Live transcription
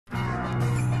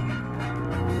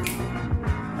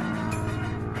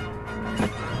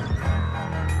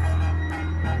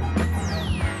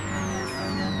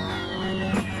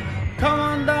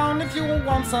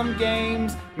some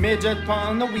games, midget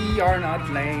pun, no, we are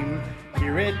not lame.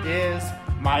 Here it is,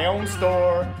 my own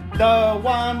store, the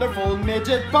wonderful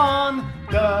midget pun,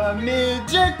 the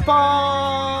midget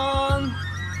pun.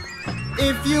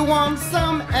 If you want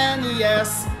some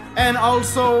NES and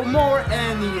also more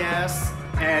NES,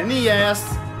 NES,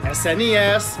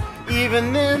 SNES,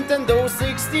 even Nintendo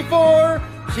 64,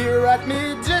 here at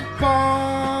Midget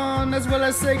Pun, as well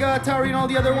as Sega, Atari, and all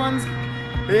the other ones,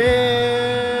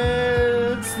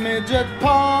 it's Midget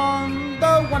Pun,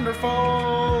 the wonderful,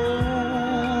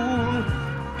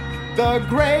 the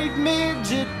great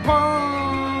Midget Pun.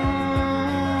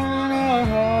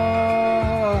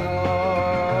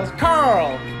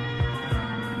 Qarl!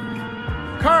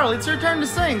 Qarl, it's your turn to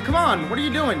sing. Come on, what are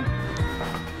you doing?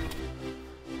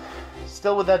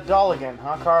 Still with that doll again,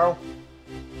 huh, Qarl?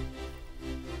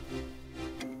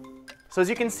 So as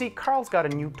you can see, Qarl's got a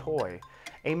new toy,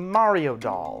 a Mario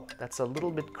doll that's a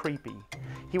little bit creepy.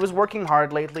 He was working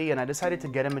hard lately and I decided to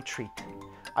get him a treat.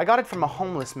 I got it from a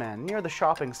homeless man near the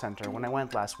shopping center when I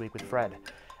went last week with Fred.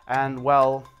 And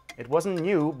well, it wasn't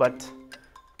new, but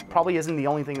probably isn't the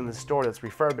only thing in the store that's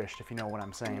refurbished, if you know what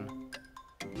I'm saying.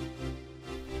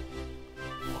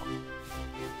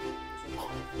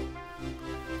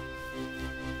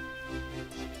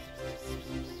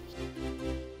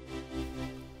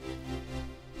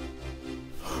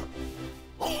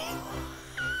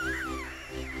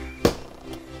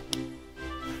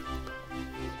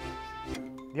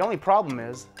 The only problem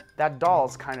is, that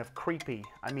doll's kind of creepy.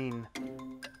 I mean,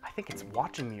 I think it's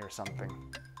watching me or something.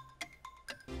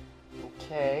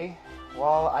 Okay,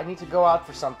 well, I need to go out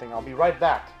for something. I'll be right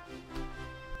back.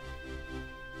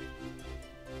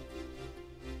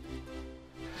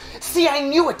 See, I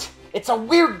knew it! It's a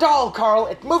weird doll,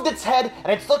 Qarl. It moved its head,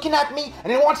 and it's looking at me,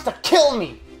 and it wants to kill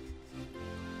me!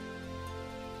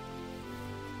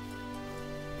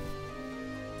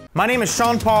 My name is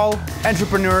Sean Paul,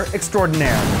 entrepreneur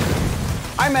extraordinaire.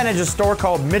 I manage a store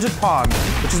called Midget Pun,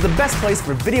 which is the best place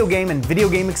for video game and video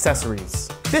game accessories.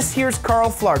 This here's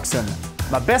Qarl Flarkson,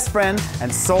 my best friend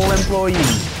and sole employee.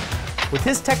 With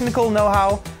his technical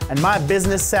know-how and my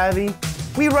business savvy,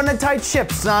 we run a tight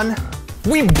ship, son.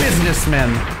 We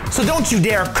businessmen, so don't you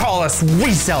dare call us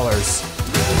resellers.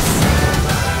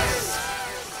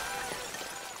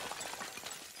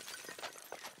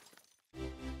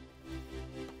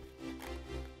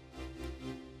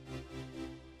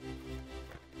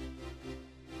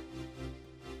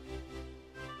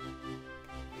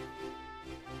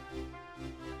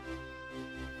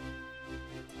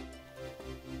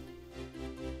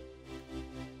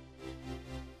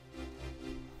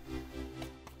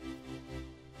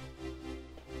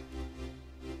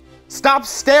 Stop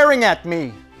staring at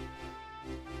me!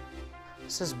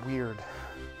 This is weird.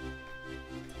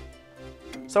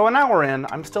 So an hour in,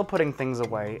 I'm still putting things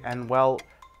away, and well,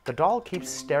 the doll keeps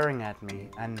staring at me,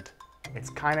 and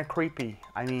it's kind of creepy.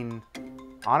 I mean,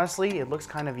 honestly, it looks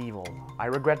kind of evil. I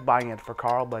regret buying it for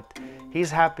Qarl, but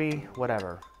he's happy,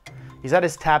 whatever. He's at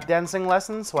his tap dancing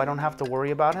lesson, so I don't have to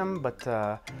worry about him, but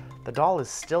the doll is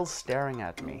still staring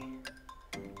at me.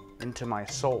 Into my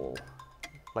soul.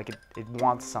 Like it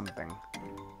wants something.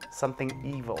 Something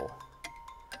evil.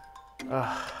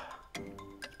 Ugh.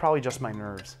 It's probably just my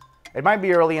nerves. It might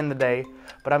be early in the day,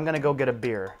 but I'm gonna go get a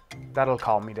beer. That'll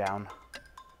calm me down.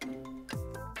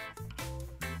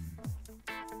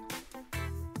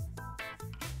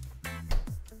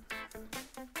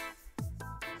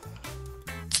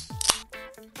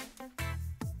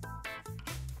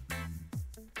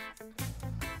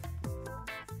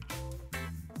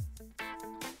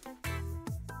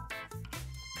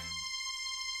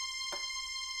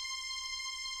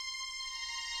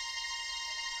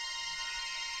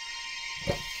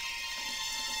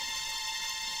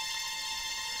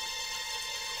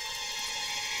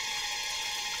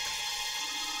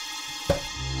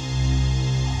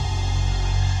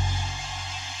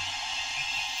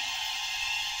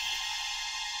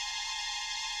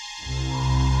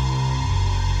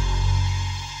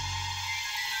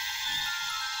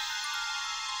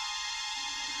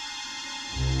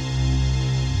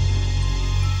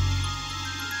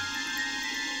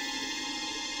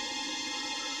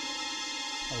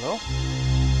 Hello?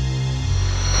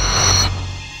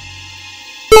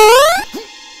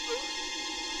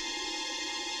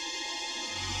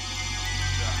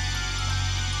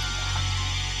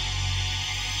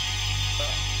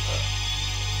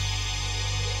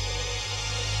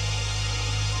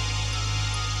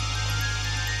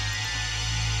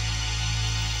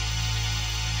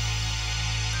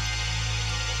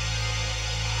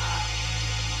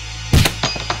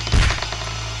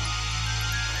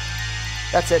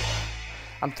 That's it.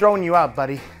 I'm throwing you out,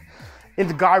 buddy. In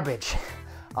the garbage.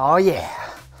 Oh yeah.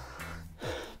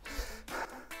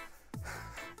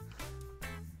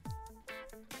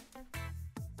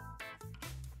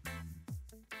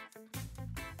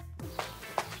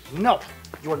 No,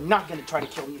 you are not gonna try to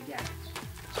kill me again.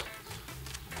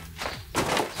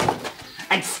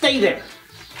 And stay there.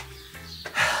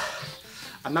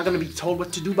 I'm not gonna be told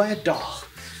what to do by a doll.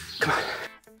 Come on.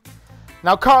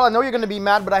 Now, Qarl, I know you're gonna be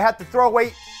mad, but I had to throw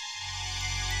away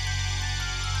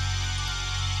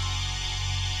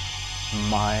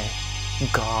my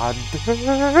God.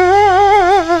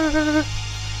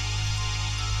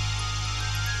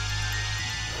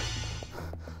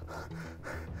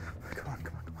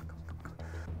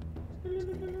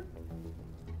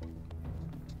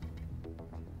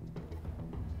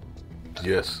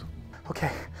 Yes.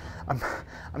 Okay, I'm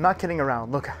not kidding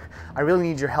around. Look, I really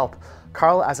need your help.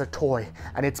 Qarl has a toy,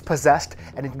 and it's possessed,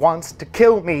 and it wants to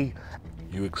kill me.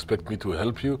 You expect me to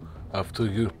help you after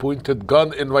you pointed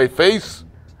gun in my face?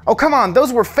 Oh, come on,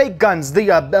 those were fake guns.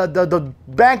 The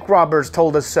bank robbers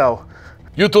told us so.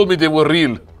 You told me they were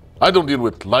real. I don't deal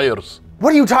with liars.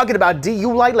 What are you talking about, D?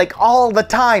 You lie like all the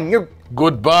time. You're...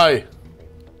 Goodbye.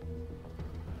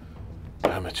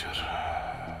 Amateur.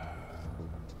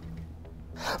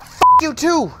 F you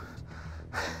too.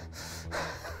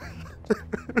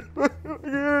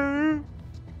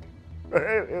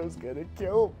 It was gonna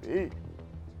kill me.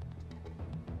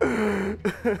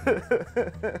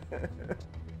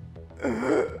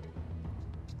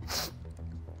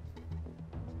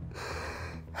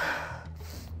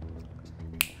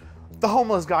 The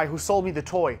homeless guy who sold me the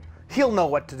toy, he'll know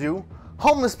what to do.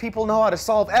 Homeless people know how to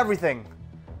solve everything,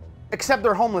 except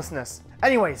their homelessness.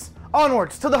 Anyways,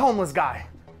 onwards to the homeless guy.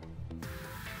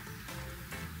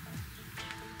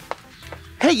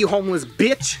 Hey, you homeless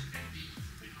bitch!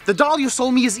 The doll you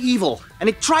sold me is evil, and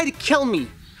it tried to kill me.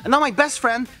 And now my best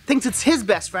friend thinks it's his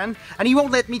best friend, and he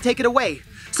won't let me take it away.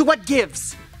 So what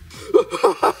gives?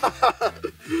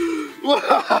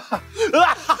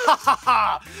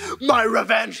 My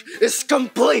revenge is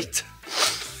complete!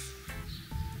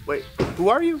 Wait, who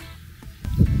are you?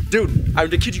 Dude, I'm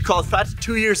the kid you called fat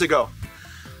 2 years ago.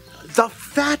 The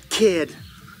fat kid!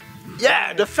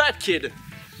 Yeah, the fat kid!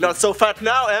 Not so fat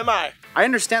now, am I? I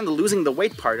understand the losing the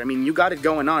weight part. I mean, you got it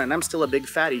going on, and I'm still a big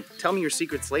fatty. Tell me your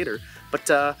secrets later. But,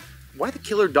 why the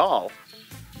killer doll?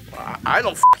 I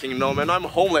don't fucking know, man. I'm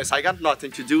homeless. I got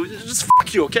nothing to do. Just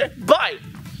fuck you, okay? Bye!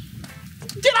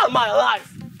 Get out of my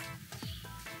life!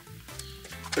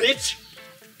 Bitch!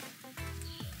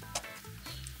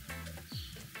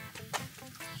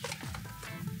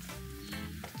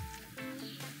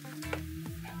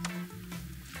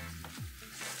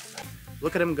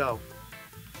 Look at him go.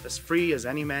 As free as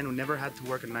any man who never had to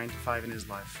work a 9 to 5 in his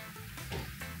life.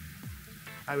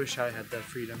 I wish I had that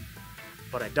freedom,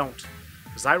 but I don't.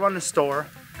 Because I run a store,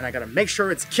 and I gotta make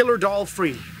sure it's killer doll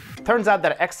free. Turns out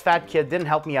that ex-fat kid didn't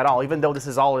help me at all, even though this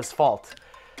is all his fault.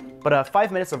 But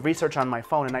 5 minutes of research on my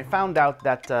phone, and I found out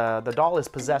that the doll is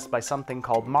possessed by something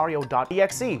called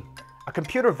Mario.exe. A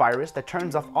computer virus that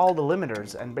turns off all the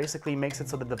limiters and basically makes it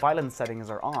so that the violence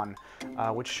settings are on,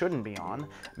 which shouldn't be on,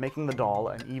 making the doll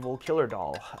an evil killer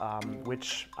doll,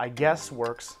 which I guess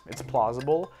works. It's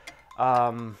plausible.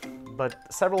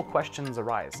 But several questions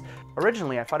arise.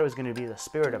 Originally, I thought it was going to be the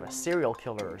spirit of a serial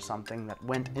killer or something that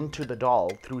went into the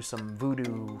doll through some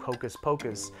voodoo hocus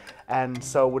pocus, and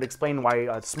so would explain why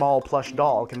a small plush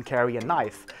doll can carry a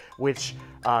knife, which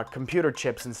computer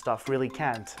chips and stuff really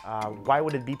can't. Why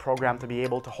would it be programmed to be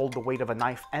able to hold the weight of a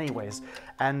knife anyways?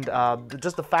 And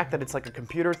just the fact that it's like a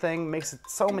computer thing makes it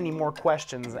so many more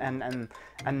questions, and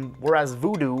whereas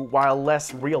voodoo, while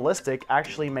less realistic,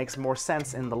 actually makes more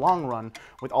sense in the long run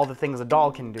with all the things a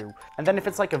doll can do. And then if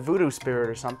it's like a voodoo spirit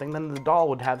or something, then the doll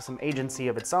would have some agency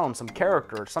of its own, some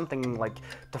character, something like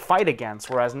to fight against,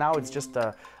 whereas now it's just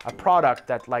a product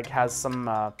that like has some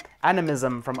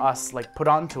animism from us like put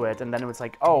onto it, and then it's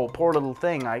like, oh, poor little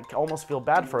thing, I almost feel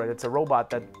bad for it. It's a robot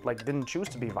that like didn't choose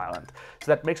to be violent.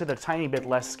 So that makes it a tiny bit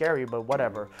less scary, but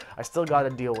whatever. I still gotta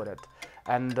deal with it.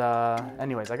 And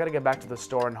anyways, I gotta get back to the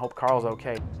store and hope Qarl's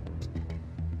okay.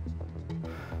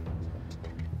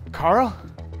 Qarl?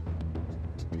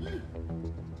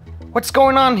 What's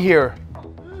going on here?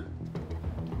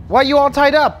 Why are you all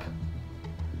tied up?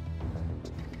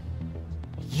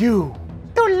 You!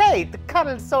 Too late!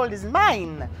 Qarl's soul is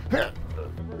mine!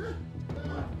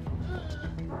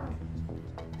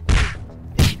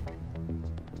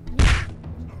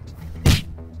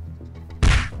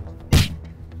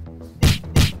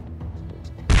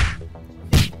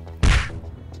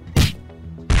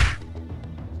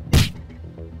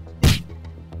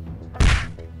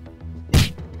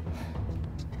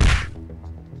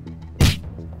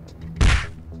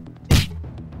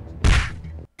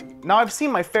 Now, I've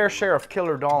seen my fair share of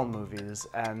killer doll movies,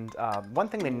 and one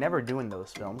thing they never do in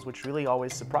those films, which really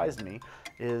always surprised me,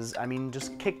 is, I mean,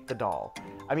 just kick the doll.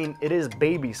 I mean, it is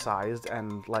baby-sized,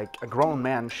 and, like, a grown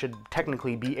man should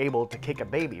technically be able to kick a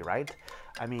baby, right?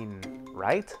 I mean,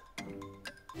 right?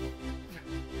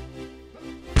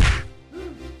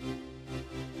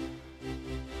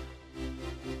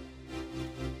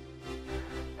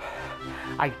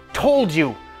 I told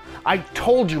you,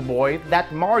 boy,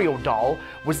 that Mario doll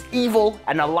was evil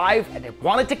and alive and it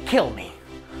wanted to kill me.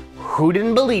 Who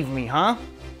didn't believe me, huh?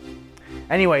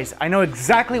 Anyways, I know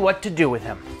exactly what to do with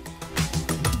him.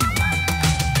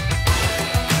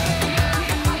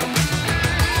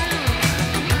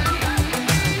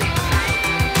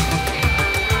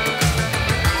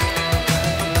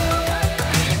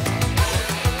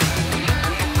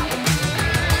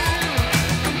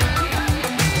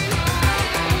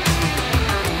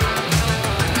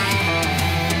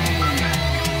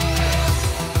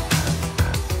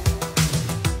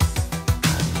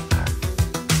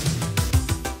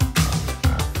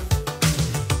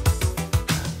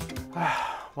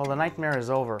 Well, the nightmare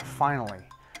is over, finally.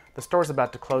 The store's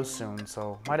about to close soon,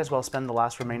 so might as well spend the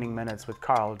last remaining minutes with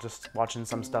Qarl just watching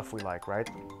some stuff we like, right?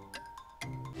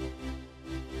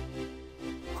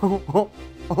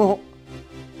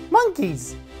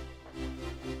 Monkeys!